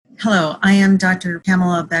Hello, I am Dr.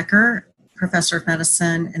 Pamela Becker, Professor of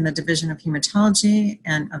Medicine in the Division of Hematology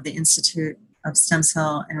and of the Institute of Stem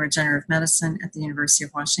Cell and Regenerative Medicine at the University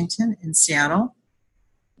of Washington in Seattle.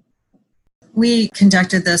 We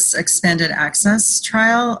conducted this expanded access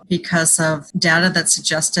trial because of data that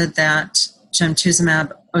suggested that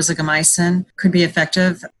Gemtuzumab Ozogamicin could be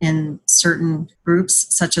effective in certain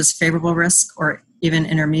groups, such as favorable risk or even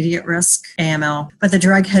intermediate risk AML. But the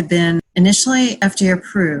drug had been initially FDA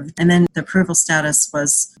approved, and then the approval status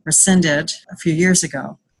was rescinded a few years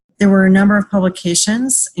ago. There were a number of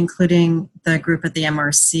publications, including the group at the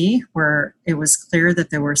MRC, where it was clear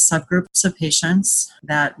that there were subgroups of patients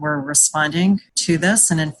that were responding to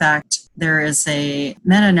this. And in fact, there is a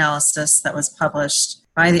meta-analysis that was published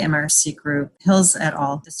by the MRC group. Hills et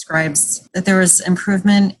al. Describes that there was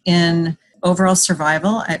improvement in overall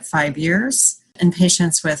survival at 5 years in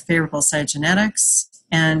patients with favorable cytogenetics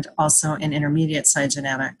and also in intermediate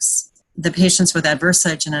cytogenetics. The patients with adverse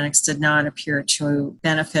cytogenetics did not appear to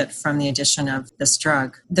benefit from the addition of this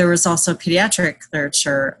drug. There was also pediatric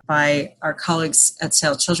literature by our colleagues at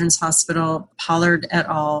Seattle Children's Hospital. Pollard et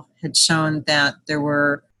al. Had shown that there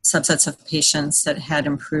were subsets of patients that had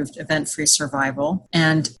improved event-free survival,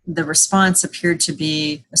 and the response appeared to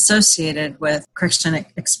be associated with correction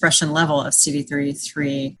expression level of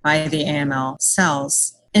CD33 by the AML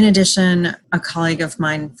cells. In addition, a colleague of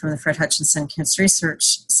mine from the Fred Hutchinson Cancer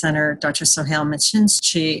Research Center, Dr. Sohail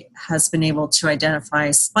Machinchi, has been able to identify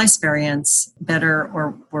splice variants, better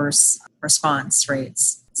or worse response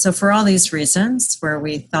rates. So for all these reasons, where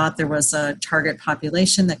we thought there was a target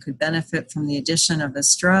population that could benefit from the addition of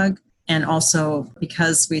this drug, and also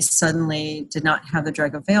because we suddenly did not have the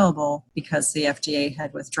drug available because the FDA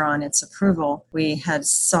had withdrawn its approval, we had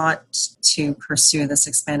sought to pursue this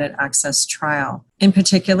expanded access trial. In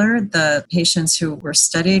particular, the patients who were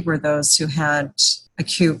studied were those who had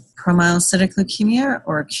acute promyelocytic leukemia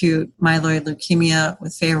or acute myeloid leukemia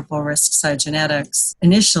with favorable risk cytogenetics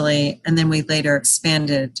initially, and then we later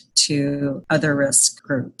expanded to other risk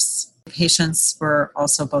groups. Patients were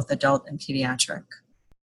also both adult and pediatric.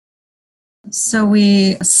 So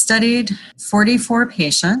we studied 44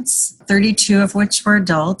 patients, 32 of which were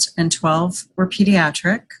adult and 12 were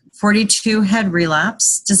pediatric. 42 had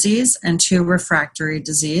relapsed disease and 2 refractory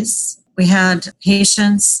disease. We had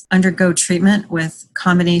patients undergo treatment with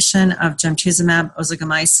combination of Gemtuzumab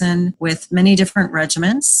Ozogamicin with many different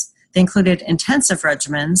regimens. They included intensive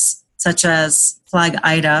regimens such as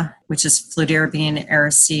FLAG-IDA, which is fludarabine,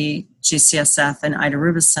 Ara-C, G-CSF, and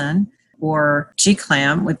idarubicin, or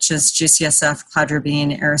GCLAM, which is G-CSF,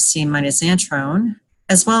 cladribine, Ara-C, mitoxantrone,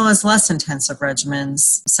 as well as less intensive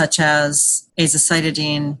regimens such as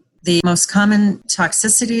azacitidine. The most common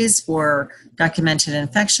toxicities were documented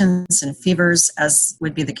infections and fevers, as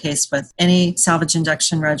would be the case with any salvage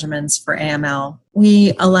induction regimens for AML.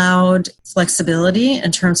 We allowed flexibility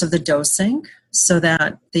in terms of the dosing so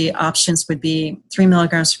that the options would be 3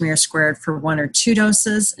 milligrams per meter squared for 1 or 2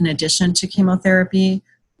 doses in addition to chemotherapy,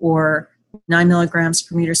 or 9 milligrams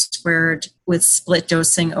per meter squared with split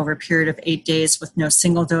dosing over a period of 8 days with no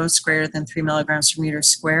single dose greater than 3 milligrams per meter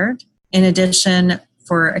squared. In addition,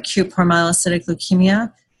 for acute promyelocytic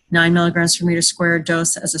leukemia, 9 milligrams per meter squared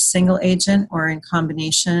dose as a single agent or in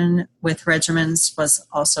combination with regimens was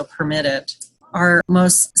also permitted. Our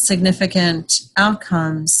most significant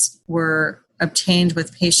outcomes were obtained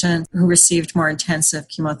with patients who received more intensive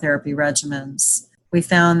chemotherapy regimens. We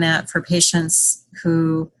found that for patients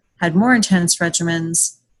who had more intense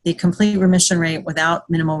regimens, the complete remission rate without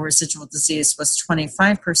minimal residual disease was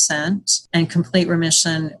 25%, and complete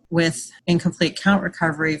remission with incomplete count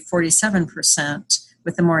recovery, 47%,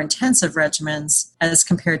 with the more intensive regimens as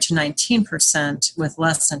compared to 19% with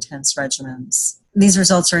less intense regimens. These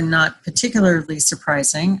results are not particularly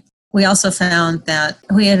surprising. We also found that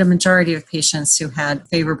we had a majority of patients who had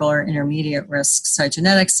favorable or intermediate risk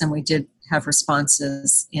cytogenetics, and we did have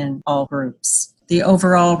responses in all groups. The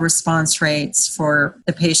overall response rates for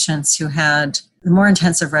the patients who had the more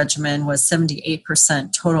intensive regimen was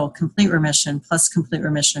 78% total complete remission plus complete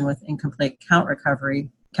remission with incomplete count recovery,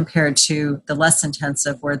 compared to the less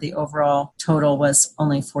intensive where the overall total was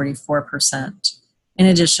only 44%. In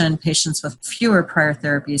addition, patients with fewer prior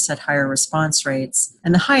therapies had higher response rates,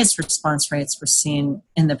 and the highest response rates were seen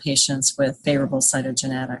in the patients with favorable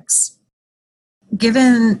cytogenetics.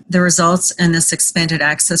 Given the results in this expanded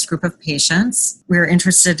access group of patients, we're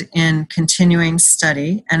interested in continuing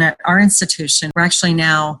study. And at our institution, we're actually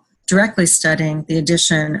now directly studying the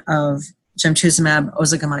addition of Gemtuzumab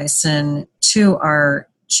Ozogamicin to our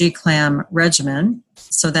GCLAM regimen.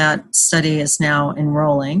 So that study is now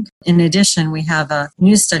enrolling. In addition, we have a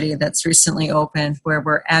new study that's recently opened where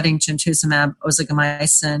we're adding Gemtuzumab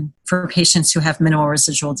Ozogamicin for patients who have minimal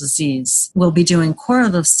residual disease. We'll be doing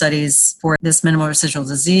correlative studies for this minimal residual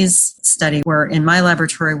disease study, where in my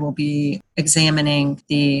laboratory we'll be examining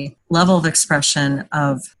the level of expression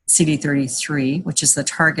of CD33, which is the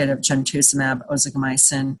target of Gemtuzumab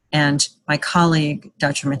Ozogamicin. And my colleague,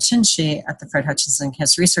 Dr. Machinchi at the Fred Hutchinson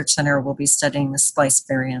Cancer Research Center, will be studying the splice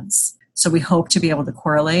variants. So we hope to be able to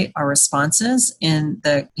correlate our responses in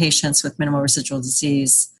the patients with minimal residual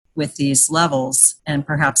disease with these levels and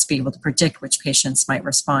perhaps be able to predict which patients might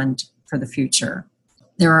respond for the future.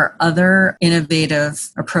 There are other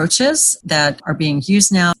innovative approaches that are being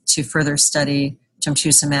used now to further study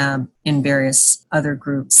Gemtuzumab in various other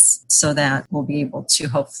groups so that we'll be able to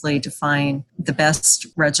hopefully define the best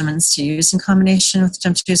regimens to use in combination with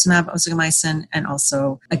Gemtuzumab Ozogamicin and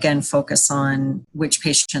also, again, focus on which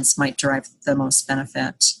patients might derive the most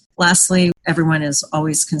benefit. Lastly, everyone is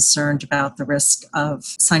always concerned about the risk of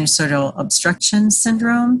sinusoidal obstruction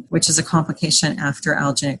syndrome, which is a complication after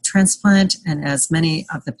allogeneic transplant. And as many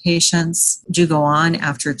of the patients do go on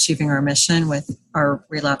after achieving remission with our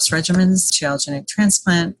relapse regimens to allogeneic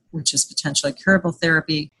transplant, which is potentially curable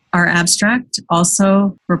therapy, our abstract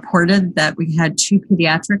also reported that we had 2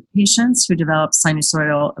 pediatric patients who developed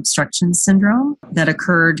sinusoidal obstruction syndrome that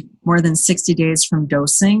occurred more than 60 days from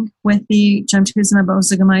dosing with the Gemtuzumab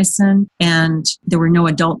Ozogamicin, and there were no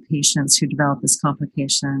adult patients who developed this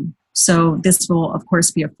complication. So this will, of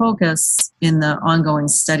course, be a focus in the ongoing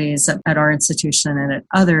studies at our institution and at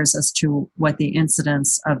others as to what the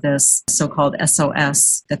incidence of this so-called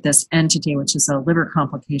SOS, that this entity, which is a liver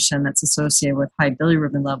complication that's associated with high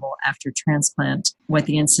bilirubin level after transplant, what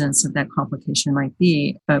the incidence of that complication might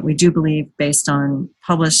be. But we do believe, based on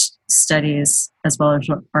published studies as well as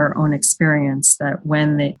our own experience, that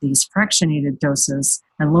when these fractionated doses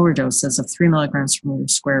and lower doses of 3 milligrams per meter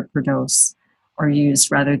squared per dose are used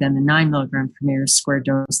rather than the 9 milligram per meter squared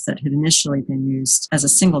dose that had initially been used as a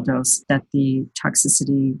single dose, that the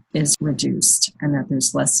toxicity is reduced and that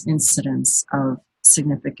there's less incidence of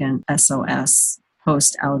significant SOS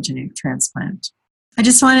post-allogeneic transplant. I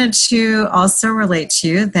just wanted to also relate to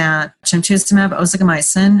you that Gemtuzumab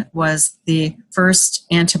Ozogamicin was the first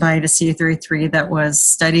antibody to CD33 that was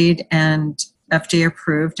studied and FDA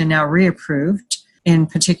approved and now reapproved in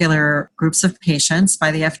particular groups of patients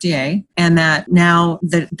by the FDA, and that now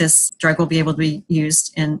this drug will be able to be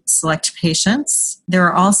used in select patients. There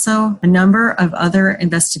are also a number of other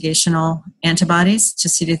investigational antibodies to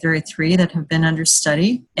CD33 that have been under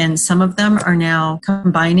study, and some of them are now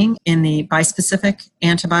combining in the bispecific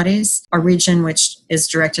antibodies, a region which is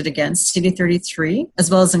directed against CD33,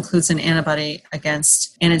 as well as includes an antibody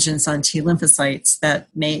against antigens on T lymphocytes that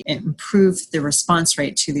may improve the response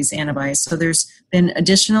rate to these antibodies. So there's been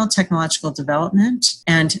additional technological development,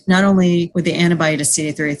 and not only would the antibody to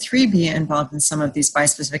CD33 be involved in some of these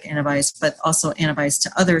bispecific antibodies, but also antibodies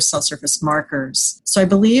to other cell surface markers. So I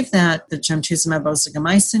believe that the Gemtuzumab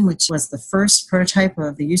Ozogamicin, which was the first prototype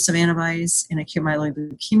of the use of antibodies in acute myeloid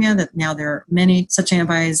leukemia, that now there are many such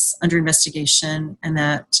antibodies under investigation, and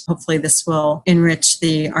that hopefully this will enrich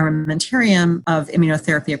the armamentarium of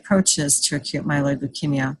immunotherapy approaches to acute myeloid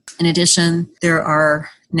leukemia. In addition, there are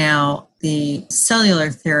now the cellular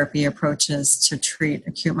therapy approaches to treat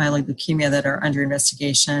acute myeloid leukemia that are under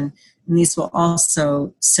investigation, and these will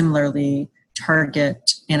also similarly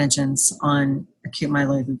target antigens on acute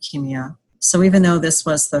myeloid leukemia. So even though this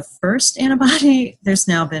was the first antibody, there's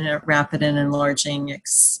now been a rapid and enlarging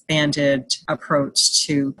expanded approach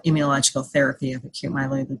to immunological therapy of acute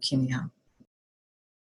myeloid leukemia.